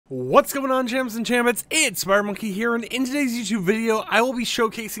What's going on, champs and champions? It's SpiderMonkey here, and in today's YouTube video, I will be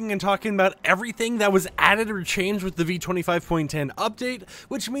showcasing and talking about everything that was added or changed with the v25.10 update,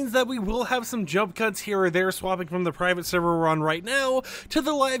 which means that we will have some jump cuts here or there, swapping from the private server we're on right now to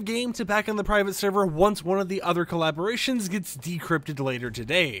the live game to back on the private server once one of the other collaborations gets decrypted later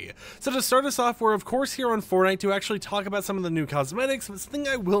today. So to start us off, we're of course here on Fortnite to actually talk about some of the new cosmetics, but something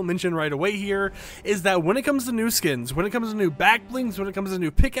I will mention right away here is that when it comes to new skins, when it comes to new back blings, when it comes to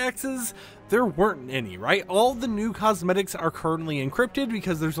new pickaxes, there weren't any, right? All the new cosmetics are currently encrypted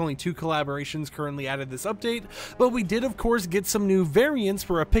because there's only 2 collaborations currently added this update, but we did of course get some new variants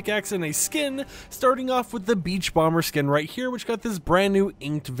for a pickaxe and a skin, starting off with the Beach Bomber skin right here, which got this brand new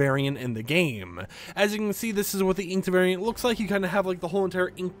inked variant in the game. As you can see, this is what the inked variant looks like. You kind of have like the whole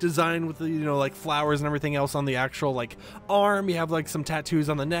entire ink design with the, like flowers and everything else on the actual like arm. You have like some tattoos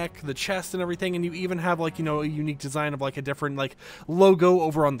on the neck, the chest and everything, and you even have like, a unique design of like a different like logo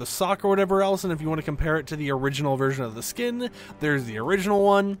over on the sock or whatever else. And if you want to compare it to the original version of the skin, there's the original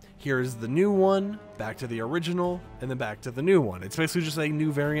one, here's the new one, back to the original, and then back to the new one. It's basically just a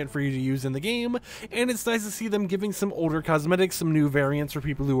new variant for you to use in the game, and it's nice to see them giving some older cosmetics some new variants for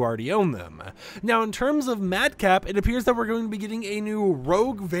people who already own them. Now, in terms of Madcap, it appears that we're going to be getting a new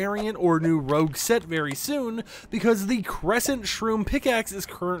rogue variant or new rogue set very soon, because the Crescent Shroom pickaxe is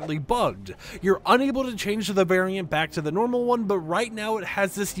currently bugged. You're unable to change the variant back to the normal one, but right now it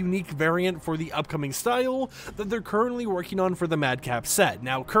has this unique variant for the upcoming style that they're currently working on for the Madcap set.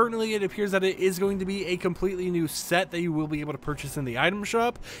 Now, currently it appears that it is going to be a completely new set that you will be able to purchase in the item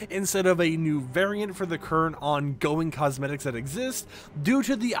shop instead of a new variant for the current ongoing cosmetics that exist, due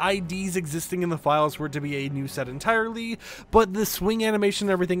to the IDs existing in the files for it to be a new set entirely. But the swing animation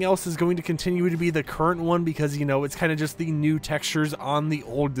and everything else is going to continue to be the current one because, it's kind of just the new textures on the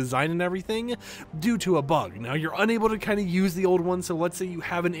old design and everything due to a bug. Now, you're unable to kind of use the old one, so let's say you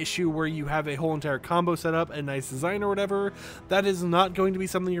have an issue where you have a whole entire combo set up, a nice design or whatever, that is not going to be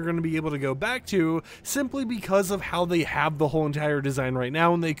something you're going to be able to go back to, simply because of how they have the whole entire design right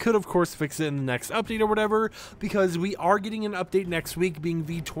now. And they could of course fix it in the next update or whatever, because we are getting an update next week, being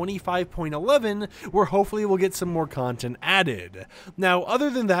v25.11, where hopefully we'll get some more content added. Now, other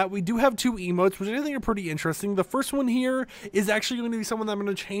than that, we do have 2 emotes, which I think are pretty interesting. The first one here is actually going to be someone that I'm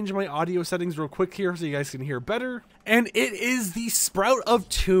going to change my audio settings real quick here so you guys can hear better, and it is the Sprout of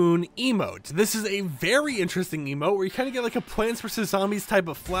Tune emote. This is a very interesting emote where you kind of get like a Plants vs. Zombies type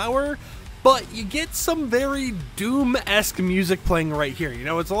of flower, but you get some very Doom-esque music playing right here.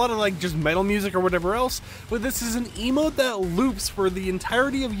 It's a lot of like just metal music or whatever else, but this is an emote that loops for the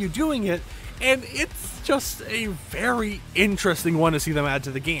entirety of you doing it, and it's just a very interesting one to see them add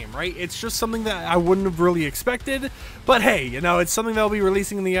to the game, right? It's just something that I wouldn't have really expected, but hey, it's something they'll be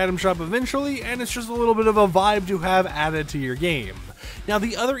releasing in the item shop eventually, and it's just a little bit of a vibe to have added to your game. Now,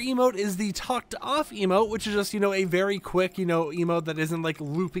 the other emote is the Talked Off emote, which is just, a very quick, emote that isn't like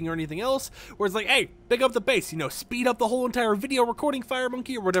looping or anything else, where it's like, hey, pick up the pace, speed up the whole entire video recording,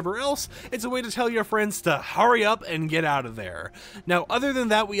 FireMonkey, or whatever else. It's a way to tell your friends to hurry up and get out of there. Now, other than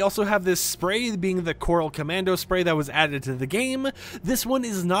that, we also have this spray, being the Coral Commando spray that was added to the game. This one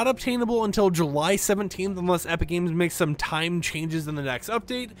is not obtainable until July 17th unless Epic Games makes some time changes in the next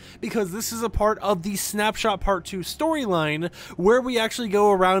update, because this is a part of the Snapshot Part 2 storyline, where we actually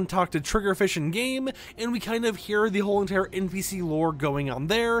go around, talk to Triggerfish in game, and we kind of hear the whole entire NPC lore going on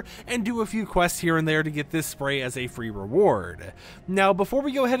there, and do a few quests here and there to get this spray as a free reward. Now, before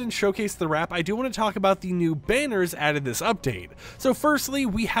we go ahead and showcase the wrap, I do want to talk about the new banners added this update. So firstly,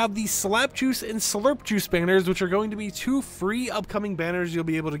 we have the Slap Juice and Slurp Juice banners, which are going to be 2 free upcoming banners you'll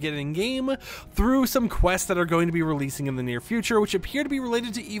be able to get in game through some quests that are going to be releasing in the near future, which appear to be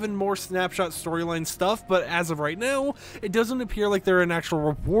related to even more Snapshot storyline stuff, but as of right now, it doesn't appear like they're an actual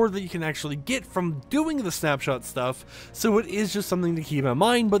reward that you can actually get from doing the Snapshot stuff, so it is just something to keep in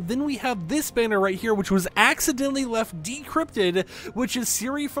mind. But then we have this banner right here, which was accidentally left decrypted, which is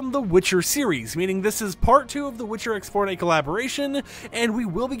Ciri from the Witcher series, meaning this is part 2 of the Witcher x Fortnite collaboration, and we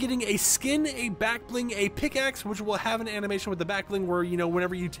will be getting a skin, a back bling, a pickaxe, which will have an animation with the back bling where,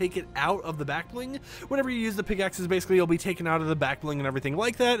 whenever you take it out of the back bling, whenever you use the pickaxes, basically you'll be taken out of the back bling and everything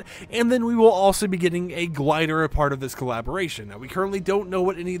like that. And then we will also be getting a glider, a part of this collaboration. Now, we currently don't know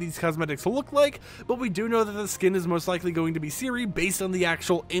what any of these cosmetics will look like, but we do know that the skin is most likely going to be Ciri based on the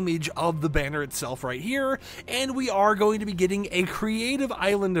actual image of the banner itself right here, and we are going to be getting a creative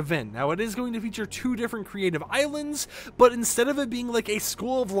island event. Now, it is going to feature 2 different creative islands, but instead of it being like a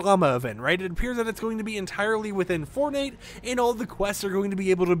School of Llama event, event, right? It appears that it's going to be entirely within Fortnite, and all the quests are going to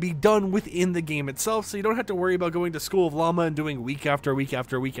be able to be done within the game itself, so you don't have to worry about going to School of Llama and doing week after week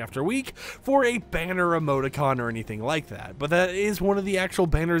after week after week for a banner emoticon or anything like that. But that is one of the actual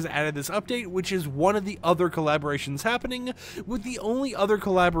banners added this update, which is one of the other collaborations happening, with the only other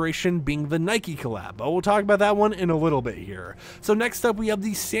collaboration being the Nike collab. But we'll talk about that one in a little bit here. So next up we have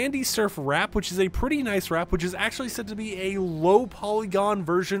the Sandy Surf wrap, which is a pretty nice wrap, which is actually said to be a low polygon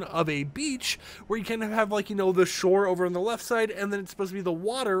version of a beach, where you kind of have, like, you know, the shore over on the left side, and then it's supposed to be the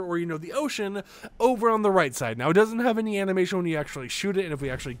water, or, you know, the ocean over on the right side. Now it doesn't have any animation when you actually shoot it, and if we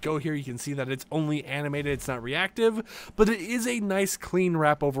actually go here you can see that it's only animated, it's not reactive, but it is a nice clean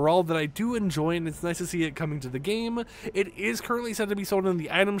wrap overall that I do enjoy, and it's nice to see it coming to the game. It is currently said to be sold in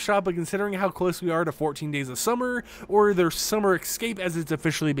the item shop, but considering how close we are to 14 days of summer, or their summer escape as it's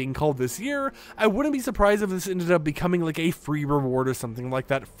officially being called this year, I wouldn't be surprised if this ended up becoming like a free reward or something like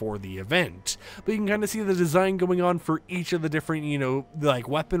that for the event. But you can kind of see the design going on for each of the different, you know, like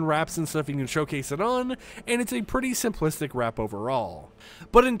weapon wraps and stuff you can showcase it on, and it's a pretty simplistic wrap overall.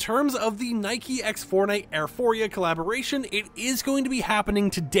 But in terms of the Nike x Fortnite Airforia collaboration, it is going to be happening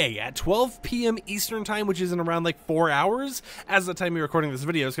today at 12 p.m. Eastern time, which is in around like 4 hours. As the time you're recording this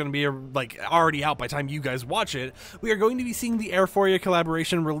video, it's going to be like already out by the time you guys watch it. We are going to be seeing the Airforia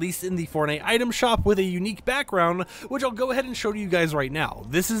collaboration released in the Fortnite item shop with a unique background, which I'll go ahead and show to you guys right now.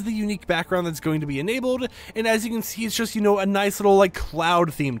 This is the unique background that's going to be enabled, and as you can see, it's just, you know, a nice little like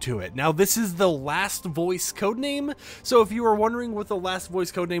cloud theme to it. Now this is the Last Voice codename, so if you were wondering what the Last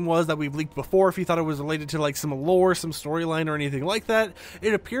Voice codename was that we've leaked before, if you thought it was related to like some lore, some storyline, or anything like that,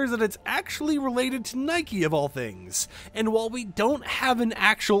 it appears that it's actually related to Nike of all things. And while we don't have an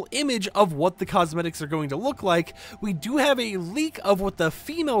actual image of what the cosmetics are going to look like, we do have a leak of what the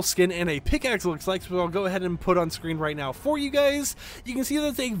female skin and a pickaxe looks like, so I'll go ahead and put on screen right now for you guys. You can see that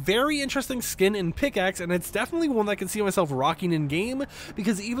it's a very interesting skin and pickaxe, and it's definitely one that I can see myself rocking in game,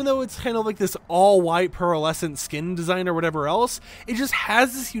 because even though it's kind of like this all white pearlescent skin design or whatever else, it just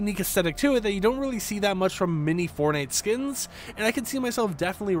has this unique aesthetic to it that you don't really see that much from many Fortnite skins, and I can see myself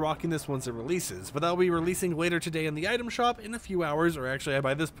definitely rocking this once it releases. But that'll be releasing later today in the item shop in a few hours, or actually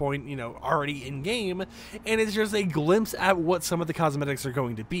by this point, you know, already in game, and it's just a glimpse at what some of the cosmetics are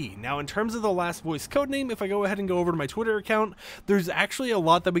going to be. Now in terms of the Last Voice codename, if I go ahead and go over to my Twitter account, there's actually a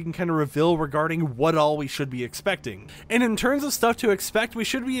lot that we can kind of reveal regarding what all we should be expecting. And in terms of stuff to expect, we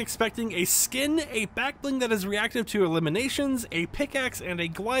should be expecting a skin, a backbling that is reactive to eliminations, a pickaxe and a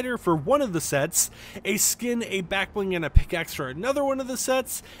glider for one of the sets, a skin, a backbling and a pickaxe for another one of the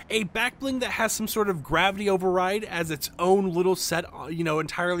sets, a backbling that has some sort of gravity override as its own little set, you know,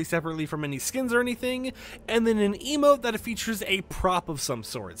 entirely separately from any skins or anything, and then an emote that features a prop of some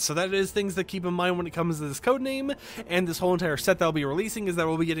sort. So that is things to keep in mind when it comes to this codename, and this whole entire set that I'll be releasing is that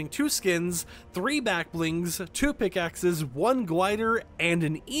we'll be getting 2 skins, 3 backblings, 2 pickaxes, 1 glider, and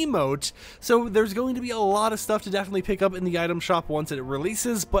an emote. So there's going to be a lot of stuff to definitely pick up in the item shop once it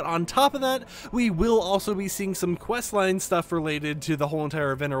releases, but on top of that, we will also be seeing some questline stuff related to the whole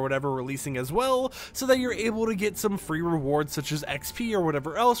entire event or whatever releasing as well, so that you're able to get some free rewards such as XP or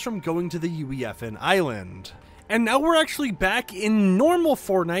whatever else from going to the UEFN island. And now we're actually back in normal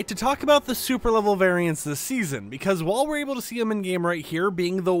Fortnite to talk about the super level variants this season, because while we're able to see them in game right here,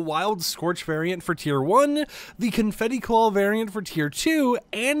 being the Wild Scorch variant for tier 1, the Confetti Claw variant for tier 2,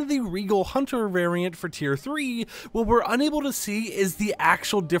 and the Regal Hunter variant for tier 3, what we're unable to see is the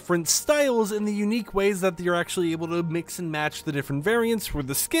actual different styles and the unique ways that you're actually able to mix and match the different variants for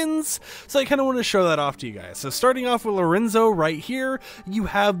the skins. So I kind of want to show that off to you guys. So starting off with Lorenzo right here, you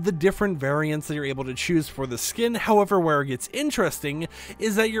have the different variants that you're able to choose for the skin. However, where it gets interesting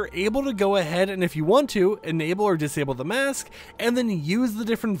is that you're able to go ahead and, if you want to, enable or disable the mask and then use the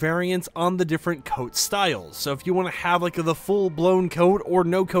different variants on the different coat styles. So if you want to have like the full-blown coat or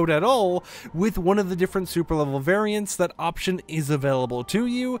no coat at all with one of the different super level variants, that option is available to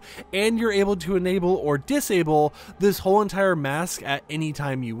you, and you're able to enable or disable this whole entire mask at any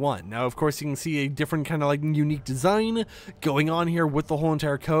time you want. Now of course you can see a different kind of like unique design going on here with the whole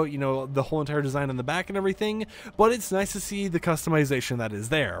entire coat, you know, the whole entire design on the back and everything, but it's nice to see the customization that is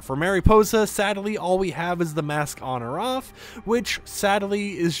there. For Mariposa, sadly, all we have is the mask on or off, which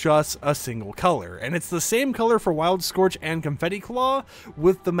sadly is just a single color. And it's the same color for Wild Scorch and Confetti Claw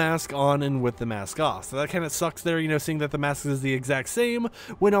with the mask on and with the mask off. So that kind of sucks there, you know, seeing that the mask is the exact same,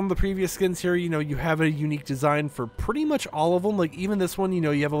 when on the previous skins here, you know, you have a unique design for pretty much all of them. Like even this one, you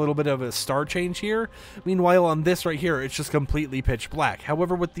know, you have a little bit of a star change here. Meanwhile, on this right here, it's just completely pitch black.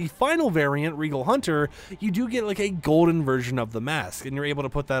 However, with the final variant, Regal Hunter, you you do get like a golden version of the mask, and you're able to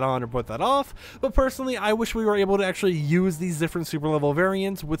put that on or put that off. But personally, I wish we were able to actually use these different super level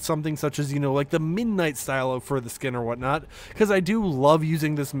variants with something such as, you know, like the midnight style for the skin or whatnot, because I do love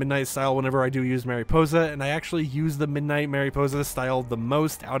using this midnight style whenever I do use Mariposa, and I actually use the midnight Mariposa style the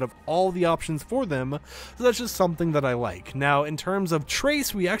most out of all the options for them, so that's just something that I like. Now, in terms of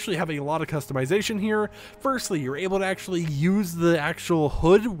trace, we actually have a lot of customization here. Firstly, you're able to actually use the actual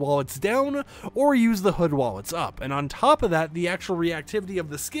hood while it's down, or use the hood while it's up, and on top of that, the actual reactivity of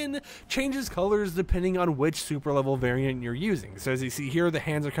the skin changes colors depending on which super level variant you're using. So as you see here, the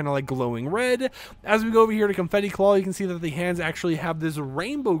hands are kind of like glowing red. As we go over here to Confetti Claw, you can see that the hands actually have this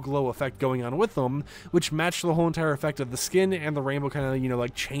rainbow glow effect going on with them, which match the whole entire effect of the skin, and the rainbow kind of, you know,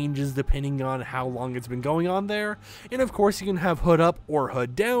 like changes depending on how long it's been going on there. And of course, you can have hood up or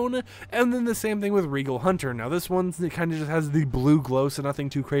hood down, and then the same thing with Regal Hunter. Now this one, it kind of just has the blue glow, so nothing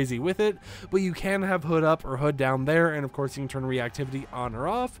too crazy with it, but you can have hood up or hood down there, and of course you can turn reactivity on or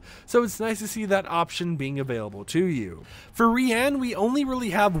off, so it's nice to see that option being available to you. For Rian, we only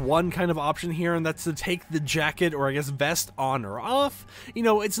really have one kind of option here, and that's to take the jacket, or I guess vest, on or off. You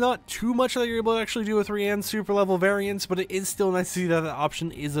know, it's not too much that you're able to actually do with Rian's super level variants, but it is still nice to see that the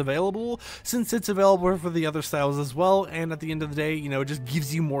option is available, since it's available for the other styles as well, and at the end of the day, you know, it just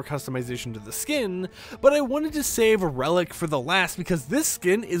gives you more customization to the skin. But I wanted to save a Relic for the last, because this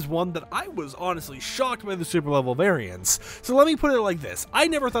skin is one that I was honestly shocked by the super level variants. So let me put it like this: I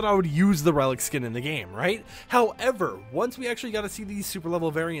never thought I would use the Relic skin in the game, right? However, once we actually got to see these super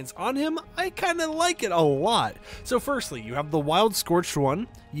level variants on him, I kind of like it a lot. So firstly, you have the Wild Scorched one,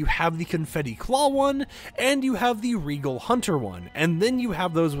 you have the Confetti Claw one, and you have the Regal Hunter one, and then you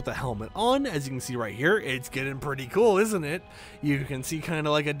have those with the helmet on. As you can see right here, it's getting pretty cool, isn't it? You can see kind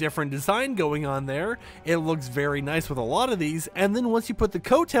of like a different design going on there. It looks very nice with a lot of these, and then once you put the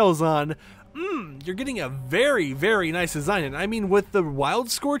coattails on, you're getting a very, very nice design. And I mean, with the Wild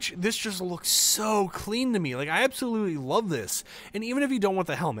Scorch, this just looks so clean to me. Like, I absolutely love this. And even if you don't want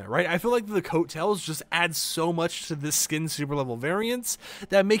the helmet, right, I feel like the coattails just add so much to this skin super level variants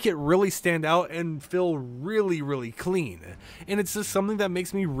that make it really stand out and feel really, really clean. And it's just something that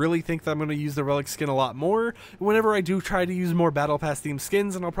makes me really think that I'm going to use the Relic skin a lot more whenever I do try to use more Battle Pass themed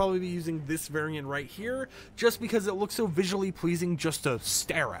skins, and I'll probably be using this variant right here just because it looks so visually pleasing just to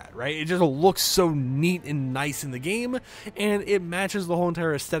stare at, right? It just looks so neat and nice in the game, and it matches the whole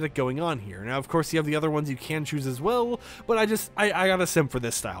entire aesthetic going on here. Now, of course, you have the other ones you can choose as well, but I got a simp for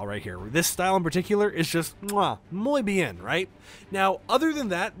this style right here. This style in particular is just muy bien, right? Now, other than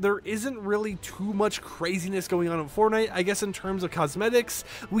that, there isn't really too much craziness going on in Fortnite. I guess in terms of cosmetics,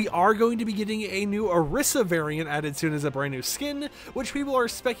 we are going to be getting a new Orisa variant added soon as a brand new skin, which people are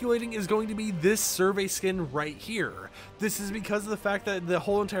speculating is going to be this survey skin right here. This is because of the fact that the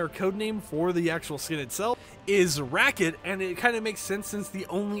whole entire codename for the actual skin itself is Racket, and it kind of makes sense since the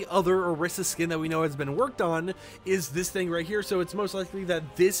only other Orisa skin that we know has been worked on is this thing right here, so it's most likely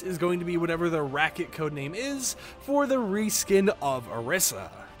that this is going to be whatever the Racket codename is for the reskin of Orisa.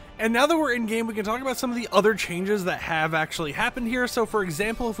 And now that we're in game, we can talk about some of the other changes that have actually happened here. So for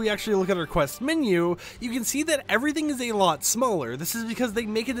example, if we actually look at our quest menu, you can see that everything is a lot smaller. This is because they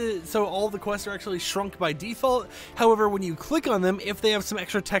make it so all the quests are actually shrunk by default. However, when you click on them, if they have some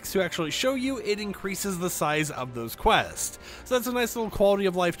extra text to actually show you, it increases the size of those quests. So that's a nice little quality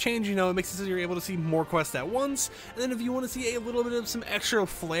of life change. You know, it makes it so you're able to see more quests at once. And then if you want to see a little bit of some extra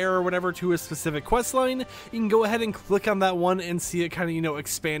flair or whatever to a specific quest line, you can go ahead and click on that one and see it kind of, you know,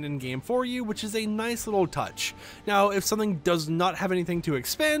 expand in game for you, which is a nice little touch. Now, if something does not have anything to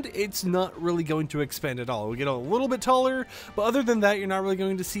expand, it's not really going to expand at all. We get a little bit taller, but other than that, you're not really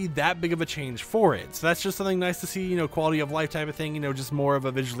going to see that big of a change for it. So that's just something nice to see, you know, quality of life type of thing, you know, just more of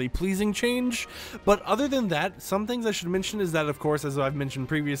a visually pleasing change. But other than that, some things I should mention is that, of course, as I've mentioned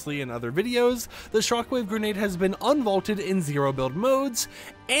previously in other videos, the Shockwave Grenade has been unvaulted in zero build modes,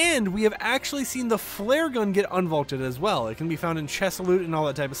 and we have actually seen the flare gun get unvaulted as well. It can be found in chest loot and all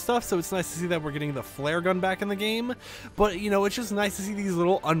that type of stuff, so it's nice to see that we're getting the flare gun back in the game. But, you know, it's just nice to see these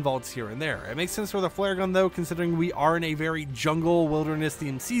little unvaults here and there. It makes sense for the flare gun, though, considering we are in a very jungle wilderness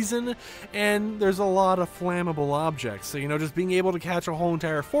themed season, and there's a lot of flammable objects. So, you know, just being able to catch a whole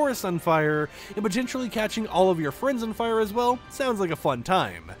entire forest on fire and potentially catching all of your friends on fire as well sounds like a fun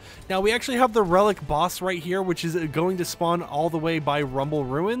time. Now, we actually have the Relic boss right here, which is going to spawn all the way by Rumble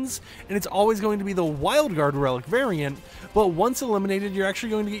Room. ruins, and it's always going to be the Wild Guard relic variant, but once eliminated, you're actually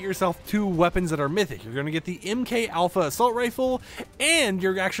going to get yourself 2 weapons that are mythic. You're going to get the MK Alpha Assault Rifle, and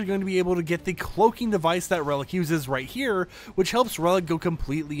you're actually going to be able to get the cloaking device that Relic uses right here, which helps Relic go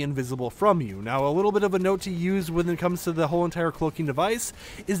completely invisible from you. Now, a little bit of a note to use when it comes to the whole entire cloaking device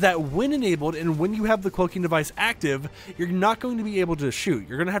is that when enabled and when you have the cloaking device active, you're not going to be able to shoot.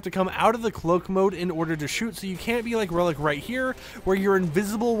 You're going to have to come out of the cloak mode in order to shoot, so you can't be like Relic right here, where you're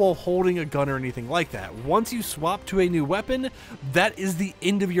invisible while holding a gun or anything like that. Once you swap to a new weapon, that is the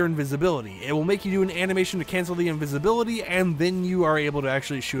end of your invisibility. It will make you do an animation to cancel the invisibility, and then you are able to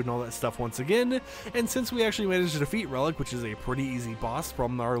actually shoot and all that stuff once again. And since we actually managed to defeat Relic, which is a pretty easy boss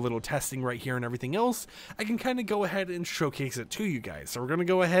from our little testing right here and everything else, I can kind of go ahead and showcase it to you guys. So we're going to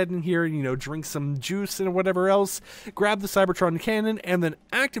go ahead and here, drink some juice and whatever else, grab the Cybertron cannon, and then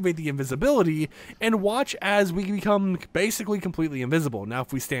activate the invisibility, and watch as we become basically completely invisible. Now,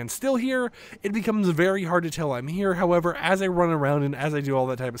 if we stand still here, it becomes very hard to tell I'm here. However, as I run around and as I do all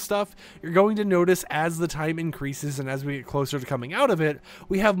that type of stuff, you're going to notice as the time increases and as we get closer to coming out of it,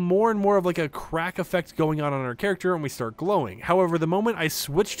 we have more and more of like a crack effect going on our character, and we start glowing. However, the moment I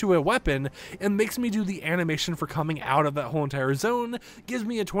switch to a weapon, it makes me do the animation for coming out of that whole entire zone, gives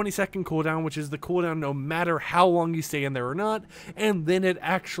me a 20-second cooldown, which is the cooldown no matter how long you stay in there or not, and then it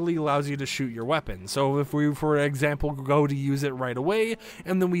actually allows you to shoot your weapon. So if we, for example, go to use it right away,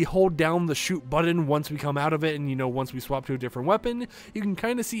 and then we hold down the shoot button once we come out of it, and once we swap to a different weapon, you can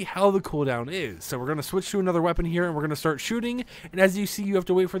kind of see how the cooldown is. So we're going to switch to another weapon here, and we're going to start shooting, and as you see, you have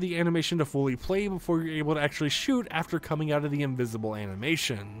to wait for the animation to fully play before you're able to actually shoot after coming out of the invisible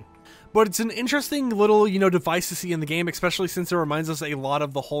animation. But it's an interesting little, device to see in the game, especially since it reminds us a lot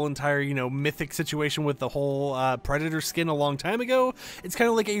of the whole entire, mythic situation with the whole Predator skin a long time ago. It's kind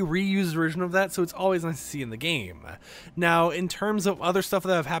of like a reused version of that, so it's always nice to see in the game. Now, in terms of other stuff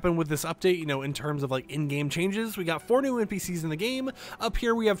that have happened with this update, in terms of like in-game changes, we got 4 new NPCs in the game. Up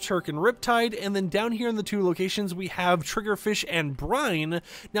here we have Turk and Riptide, and then down here in the 2 locations we have Triggerfish and Brine.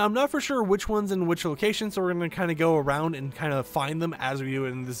 Now, I'm not for sure which one's in which location, so we're going to kind of go around and kind of find them as we do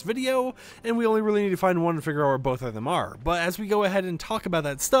in this video. And we only really need to find one to figure out where both of them are. But as we go ahead and talk about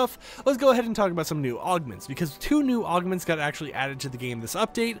that stuff, let's go ahead and talk about some new augments, because 2 new augments got actually added to the game this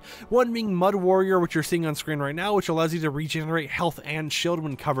update. One being Mud Warrior, which you're seeing on screen right now, which allows you to regenerate health and shield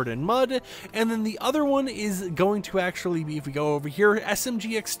when covered in mud. And then the other one is going to actually be, if we go over here,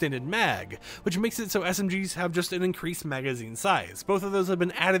 SMG Extended Mag, which makes it so SMGs have just an increased magazine size. Both of those have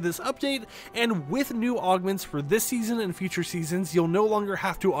been added this update, and with new augments for this season and future seasons, you'll no longer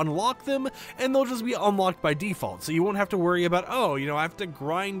have to unlock them, and they'll just be unlocked by default. So you won't have to worry about, oh, I have to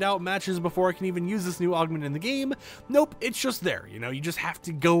grind out matches before I can even use this new augment in the game. Nope, it's just there. You just have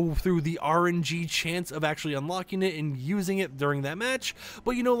to go through the RNG chance of actually unlocking it and using it during that match,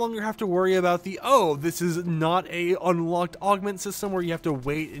 but you no longer have to worry about the, oh, this is not a unlocked augment system where you have to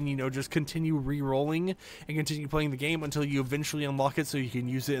wait and, just continue re-rolling and continue playing the game until you eventually unlock it so you can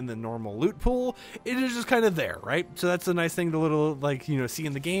use it in the normal loot pool. It is just kind of there, right? So that's a nice thing to little, see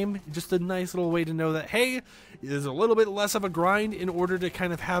in the game. Just a nice little way to know that, hey, there's a little bit less of a grind in order to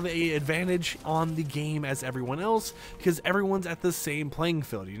kind of have a advantage on the game as everyone else, because everyone's at the same playing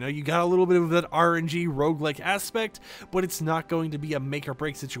field. You got a little bit of that RNG roguelike aspect, but it's not going to be a make or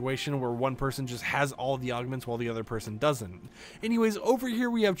break situation where one person just has all the augments while the other person doesn't. Anyways, over here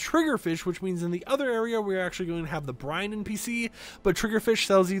we have Triggerfish, which means in the other area we're actually going to have the Brine NPC, but Triggerfish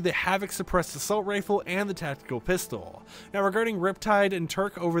sells you the Havoc Suppressed Assault Rifle and the Tactical Pistol. Now, regarding Riptide and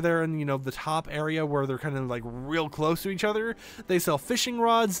Turk over there in, the top area where they're kind of like real close to each other, they sell fishing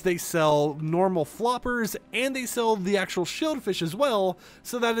rods, they sell normal floppers, and they sell the actual shield fish as well,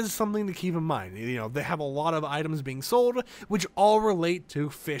 so that is something to keep in mind. They have a lot of items being sold, which all relate to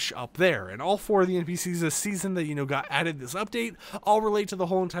fish up there, and all 4 of the NPCs this season that, got added this update, all relate to the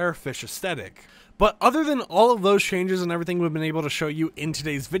whole entire fish aesthetic. But other than all of those changes and everything we've been able to show you in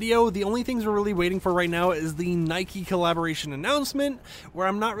today's video, the only things we're really waiting for right now is the Nike collaboration announcement, where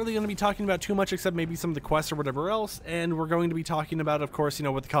I'm not really going to be talking about too much except maybe some of the quests or whatever else, and we're going to be talking about, of course,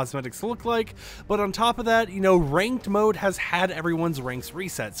 what the cosmetics look like. But on top of that, ranked mode has had everyone's ranks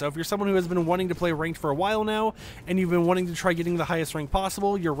reset. So if you're someone who has been wanting to play ranked for a while now, and you've been wanting to try getting the highest rank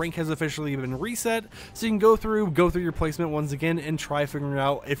possible, your rank has officially been reset, so you can go through your placement once again and try figuring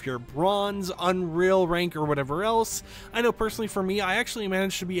out if you're bronze, unreal rank or whatever else. I know personally for me, I actually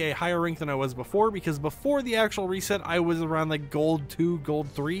managed to be a higher rank than I was before, because before the actual reset, I was around like gold 2, gold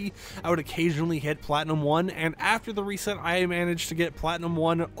 3. I would occasionally hit platinum 1, and after the reset, I managed to get platinum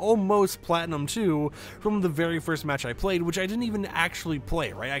 1, almost platinum 2 from the very first match I played, which I didn't even actually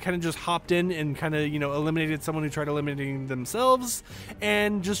play, right? I kind of just hopped in and kind of, you know, eliminated someone who tried eliminating themselves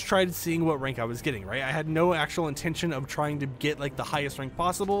and just tried seeing what rank I was getting, right? I had no actual intention of trying to get like the highest rank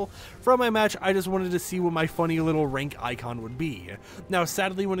possible from my match. I just wanted to see what my funny little rank icon would be. Now,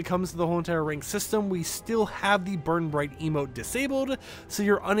 sadly, when it comes to the whole entire rank system, we still have the Burn Bright emote disabled, so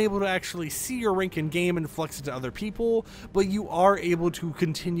you're unable to actually see your rank in game and flex it to other people, but you are able to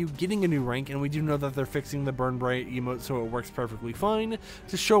continue getting a new rank, and we do know that they're fixing the Burn Bright emote so it works perfectly fine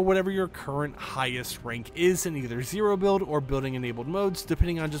to show whatever your current highest rank is in either zero build or building enabled modes,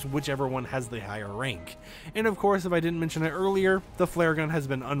 depending on just whichever one has the higher rank. And of course, if I didn't mention it earlier, the flare gun has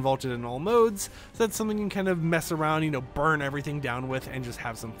been unvaulted in all modes, so that's something you can kind of mess around, you know, burn everything down with and just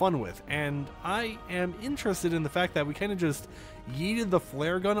have some fun with. And I am interested in the fact that we kind of just yeeted the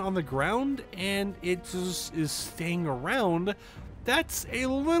flare gun on the ground and it just is staying around. That's a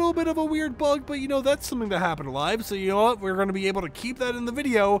little bit of a weird bug, but you know, that's something that happened live, so you know what, we're going to be able to keep that in the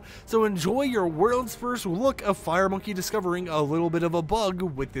video, so enjoy your world's first look of FireMonkey discovering a little bit of a bug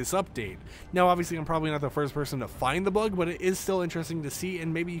with this update. Now obviously I'm probably not the first person to find the bug, but it is still interesting to see,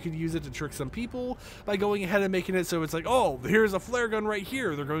 and maybe you could use it to trick some people by going ahead and making it so it's like, oh, here's a flare gun right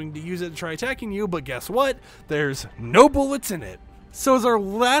here, they're going to use it to try attacking you, but guess what, there's no bullets in it. So as our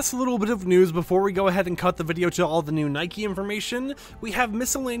last little bit of news before we go ahead and cut the video to all the new Nike information, we have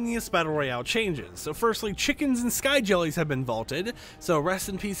miscellaneous Battle Royale changes. So firstly, chickens and sky jellies have been vaulted, so rest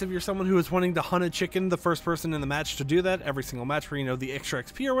in peace if you're someone who is wanting to hunt a chicken, the first person in the match to do that, every single match for, you know, the extra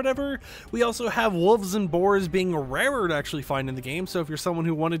XP or whatever. We also have wolves and boars being rarer to actually find in the game, so if you're someone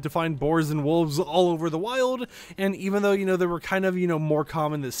who wanted to find boars and wolves all over the wild, and even though, you know, they were kind of, you know, more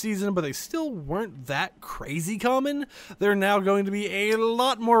common this season, but they still weren't that crazy common, they're now going to be a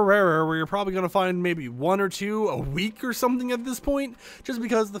lot more rarer, where you're probably going to find maybe 1 or 2 a week or something at this point, just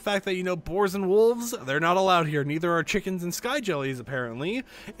because of the fact that, you know, boars and wolves, they're not allowed here, neither are chickens and sky jellies apparently.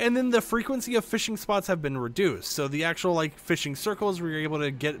 And then the frequency of fishing spots have been reduced, so the actual like fishing circles where you're able to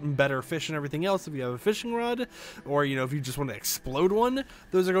get better fish and everything else if you have a fishing rod, or you know, if you just want to explode one,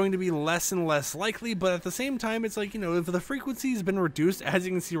 those are going to be less and less likely. But at the same time, it's like, you know, if the frequency has been reduced, as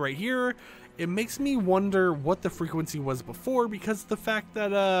you can see right here, it makes me wonder what the frequency was before, because the fact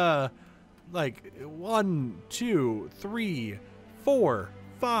that like 1, 2, 3, 4,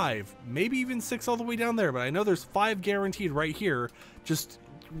 5, maybe even 6 all the way down there, but I know there's 5 guaranteed right here, just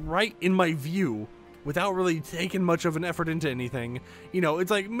right in my view, without really taking much of an effort into anything. You know,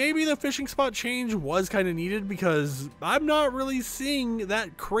 it's like maybe the fishing spot change was kind of needed, because I'm not really seeing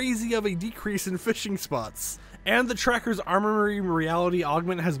that crazy of a decrease in fishing spots. And the Tracker's Armory Reality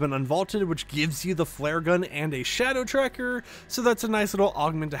Augment has been unvaulted, which gives you the flare gun and a shadow tracker, so that's a nice little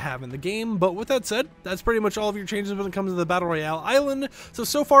augment to have in the game. But with that said, that's pretty much all of your changes when it comes to the Battle Royale Island.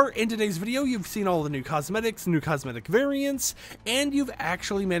 So far in today's video, you've seen all the new cosmetics, new cosmetic variants, and you've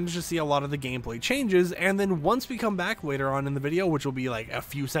actually managed to see a lot of the gameplay changes. And then once we come back later on in the video, which will be like a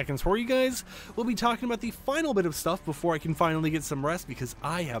few seconds for you guys, we'll be talking about the final bit of stuff before I can finally get some rest, because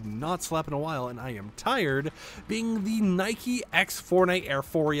I have not slept in a while and I am tired, being the Nike x Fortnite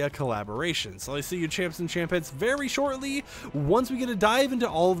Airphoria collaboration. So I see you champs and champettes very shortly once we get a dive into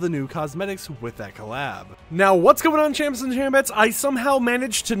all of the new cosmetics with that collab. Now what's going on, champs and champettes? I somehow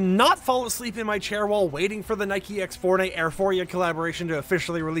managed to not fall asleep in my chair while waiting for the Nike x Fortnite Airphoria collaboration to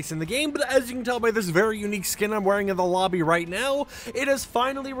officially release in the game, but as you can tell by this very unique skin I'm wearing in the lobby right now, it has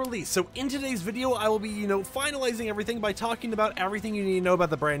finally released. So in today's video, I will be, you know, finalizing everything by talking about everything you need to know about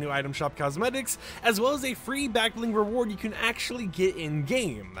the brand new item shop cosmetics, as well as a free backbling reward you can actually get in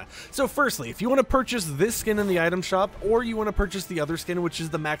game. So firstly, if you want to purchase this skin in the item shop, or you want to purchase the other skin, which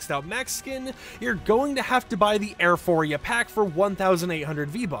is the maxed out max skin, you're going to have to buy the Airphoria pack for 1,800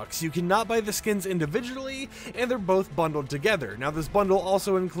 V-Bucks. You cannot buy the skins individually, and they're both bundled together. Now this bundle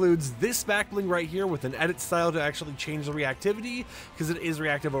also includes this backbling right here with an edit style to actually change the reactivity, because it is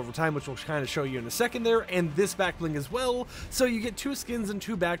reactive over time, which we'll kind of show you in a second there, and this backbling as well. So you get 2 skins and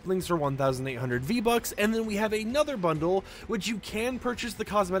 2 backblings for 1,800 V-Bucks, and then we we have another bundle, which you can purchase the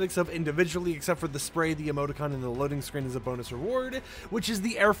cosmetics of individually, except for the spray, the emoticon, and the loading screen as a bonus reward, which is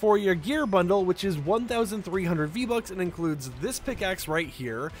the Airforia gear bundle, which is 1,300 V-Bucks and includes this pickaxe right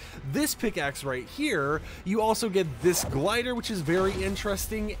here, this pickaxe right here. You also get this glider, which is very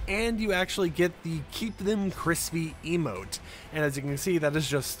interesting, and you actually get the Keep Them Crispy emote. And as you can see, that is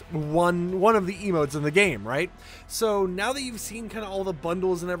just one of the emotes in the game, right? So now that you've seen kind of all the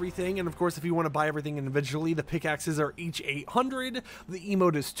bundles and everything, and of course if you want to buy everything individually, the pickaxes are each 800, the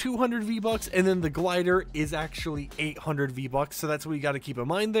emote is 200 V-Bucks, and then the glider is actually 800 V-Bucks, so that's what you got to keep in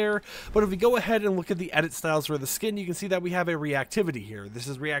mind there. But if we go ahead and look at the edit styles for the skin, you can see that we have a reactivity here. This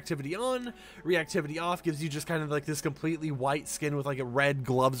is reactivity on, reactivity off, gives you just kind of like this completely white skin with like a red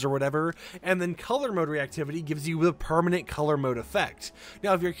gloves or whatever, and then color mode reactivity gives you the permanent color mode effect.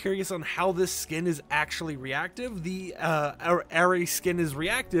 Now if you're curious on how this skin is actually reactive, the array skin is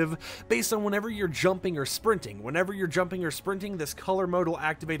reactive based on whenever you're jumping or sprinting. Whenever you're jumping or sprinting, this color mode will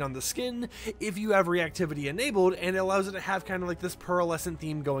activate on the skin if you have reactivity enabled, and it allows it to have kind of like this pearlescent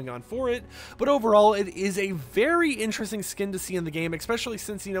theme going on for it. But overall, it is a very interesting skin to see in the game, especially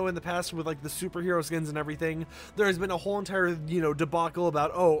since, you know, in the past with like the superhero skins and everything, there has been a whole entire, you know, debacle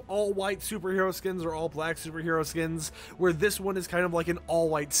about, oh, all white superhero skins or all black superhero skins, where this one is kind of like an all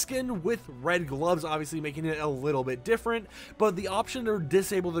white skin with red gloves, obviously making it a little bit different. But the option to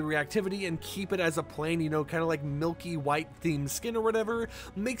disable the reactivity and keep it as a plain, you know, kind of like milky white themed skin or whatever,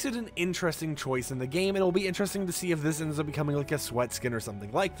 makes it an interesting choice in the game, and it'll be interesting to see if this ends up becoming like a sweat skin or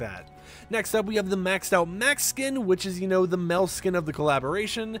something like that. Next up, we have the maxed out max skin, which is, you know, the Mel skin of the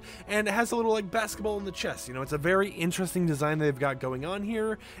collaboration, and it has a little like basketball in the chest. You know, it's a very interesting design they've got going on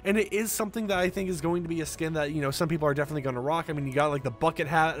here, and it is something that I think is going to be a skin that, you know, some people are definitely going to rock. I mean, you got like the bucket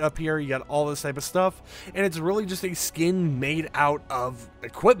hat up here, you got all this type of stuff, and it's really just a skin made out of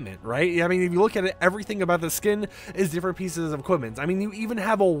equipment, right? I mean, if you look at it, everything about the skin is different pieces of equipment. I mean, you even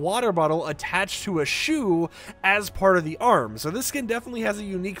have a water bottle attached to a shoe as part of the arm. So this skin definitely has a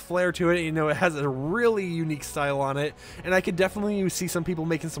unique flair to it. You know, it has a really unique style on it, and I could definitely see some people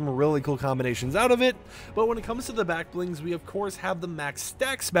making some really cool combinations out of it. But when it comes to the back blings, we of course have the max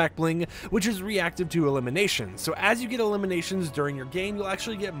stacks back bling, which is reactive to elimination. So as you get eliminations during your game, you'll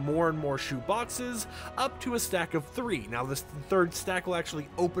actually get more and more shoe boxes, up to a stack of 3. Now this third stack will actually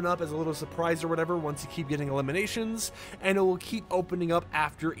open up as a little surprise or whatever once you keep getting eliminations, and it will keep opening up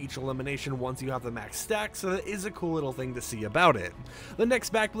after each elimination once you have the max stack, so that is a cool little thing to see about it. The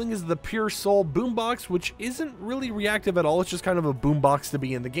next back bling is the Pure Soul boombox, which isn't really reactive at all. It's just kind of a boombox to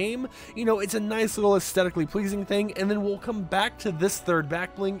be in the game. You know, it's a nice little aesthetically pleasing thing, and then we'll come back to this third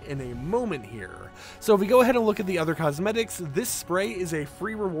back bling in a moment here. So if we go ahead and look at the other cosmetics, this spray is a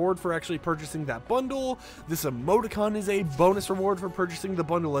free reward for actually purchasing that bundle. This emoticon is a bonus reward for purchasing the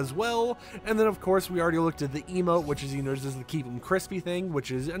bundle as well. And then of course we already looked at the emote, which is, you know, just the Keep Them Crispy thing,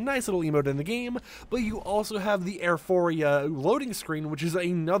 which is a nice little emote in the game. But you also have the Airforia loading screen, which is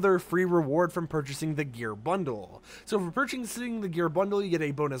another free reward from purchasing the gear bundle. So for purchasing the gear bundle, you get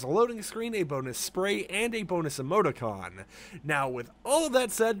a bonus loading screen, a bonus spray, and a bonus emoticon. Now with all of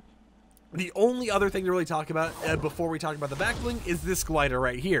that said, the only other thing to really talk about before we talk about the back bling is this glider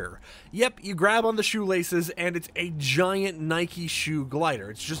right here. Yep, you grab on the shoelaces and it's a giant Nike shoe glider.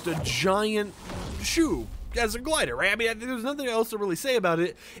 It's just a giant shoe as a glider, right? I mean, there's nothing else to really say about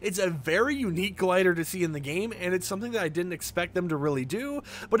it. It's a very unique glider to see in the game, and it's something that I didn't expect them to really do,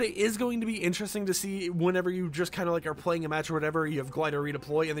 but it is going to be interesting to see whenever you just kind of like are playing a match or whatever, you have glider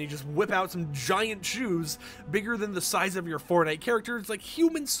redeploy, and then you just whip out some giant shoes bigger than the size of your Fortnite character. It's like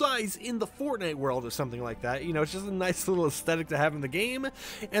human size in the Fortnite world or something like that. You know, it's just a nice little aesthetic to have in the game.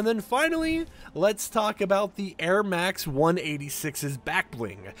 And then finally, let's talk about the Air Max 186's back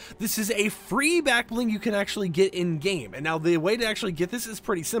bling. This is a free back bling you can actually get in game. And now the way to actually get this is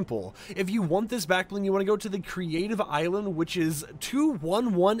pretty simple. If you want this back bling, you want to go to the creative island, which is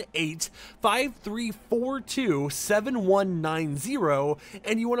 2118-5342-7190,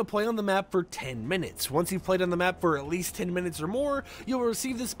 and you want to play on the map for 10 minutes. Once you've played on the map for at least 10 minutes or more, you'll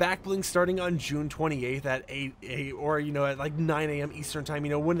receive this back bling starting on June 28th at 8 or, you know, at like 9 a.m. Eastern time,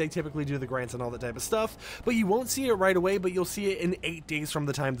 you know, when they typically do the grants and all that type of stuff. But you won't see it right away, but you'll see it in 8 days from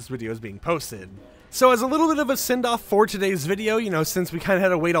the time this video is being posted. So as a little bit of a send-off for today's video, you know, since we kind of had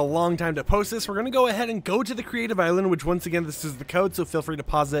to wait a long time to post this, we're going to go ahead and go to the creative island, which once again, this is the code, so feel free to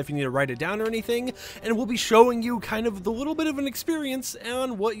pause that if you need to write it down or anything, and we'll be showing you kind of the little bit of an experience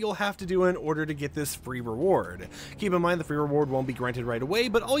on what you'll have to do in order to get this free reward. Keep in mind the free reward won't be granted right away,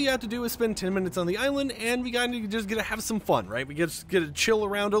 but all you have to do is spend 10 minutes on the island, and we kind of just get to have some fun, right? We get to chill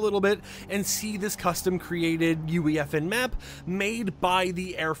around a little bit and see this custom created UEFN map made by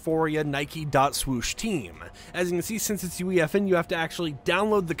the Airforia Nike.swoosh Swoosh team. As you can see, since it's UEFN, you have to actually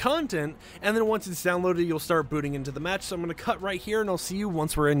download the content, and then once it's downloaded, you'll start booting into the match. So I'm going to cut right here, and I'll see you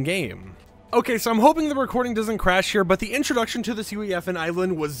once we're in game. Okay, so I'm hoping the recording doesn't crash here, but the introduction to this UEFN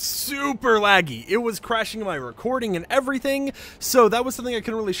island was super laggy. It was crashing my recording and everything, so that was something I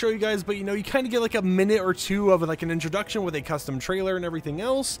couldn't really show you guys, but you know, you kind of get like a minute or two of like an introduction with a custom trailer and everything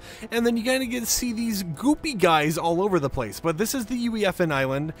else, and then you kind of get to see these goopy guys all over the place. But this is the UEFN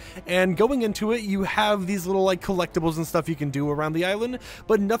island, and going into it, you have these little like collectibles and stuff you can do around the island,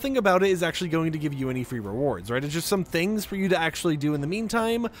 but nothing about it is actually going to give you any free rewards, right? It's just some things for you to actually do in the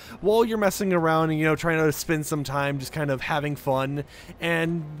meantime while you're messing around and, you know, trying to spend some time just kind of having fun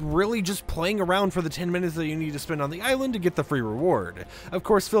and really just playing around for the 10 minutes that you need to spend on the island to get the free reward. Of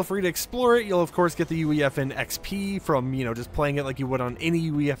course, feel free to explore it. You'll of course get the UEFN XP from, you know, just playing it like you would on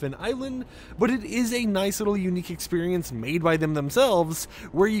any UEFN island, but it is a nice little unique experience made by them themselves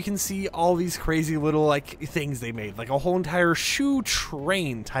where you can see all these crazy little like things they made, like a whole entire shoe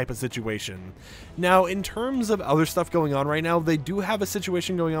train type of situation. Now, in terms of other stuff going on right now, they do have a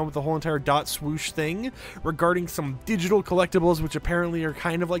situation going on with the whole entire swoosh thing regarding some digital collectibles, which apparently are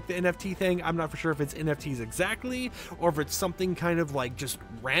kind of like the NFT thing. I'm not for sure if it's NFTs exactly or if it's something kind of like just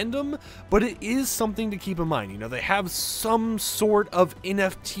random, but it is something to keep in mind. You know, they have some sort of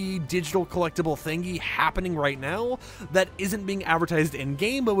NFT digital collectible thingy happening right now that isn't being advertised in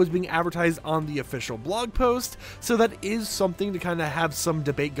game, but was being advertised on the official blog post. So that is something to kind of have some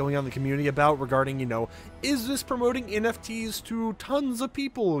debate going on in the community about regarding, you know, is this promoting NFTs to tons of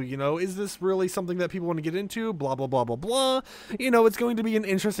people? You know, is this really something that people want to get into? Blah, blah, blah, blah, blah. You know, it's going to be an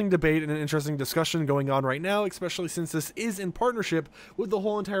interesting debate and an interesting discussion going on right now, especially since this is in partnership with the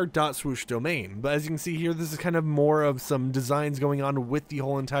whole entire .swoosh domain. But as you can see here, this is kind of more of some designs going on with the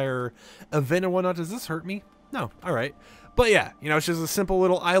whole entire event and whatnot. Does this hurt me? No. All right. But yeah, you know, it's just a simple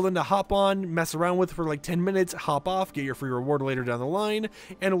little island to hop on, mess around with for like 10 minutes, hop off, get your free reward later down the line,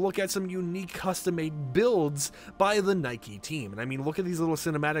 and look at some unique custom-made builds by the Nike team. And I mean, look at these little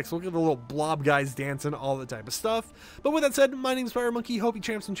cinematics, look at the little blob guys dancing, all that type of stuff. But with that said, my name is Monkey. Hope you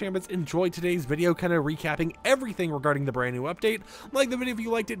champs and champions enjoyed today's video, kind of recapping everything regarding the brand new update. Like the video if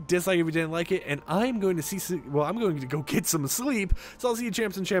you liked it, dislike if you didn't like it, and I'm going to go get some sleep, so I'll see you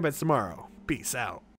champs and champions tomorrow. Peace out.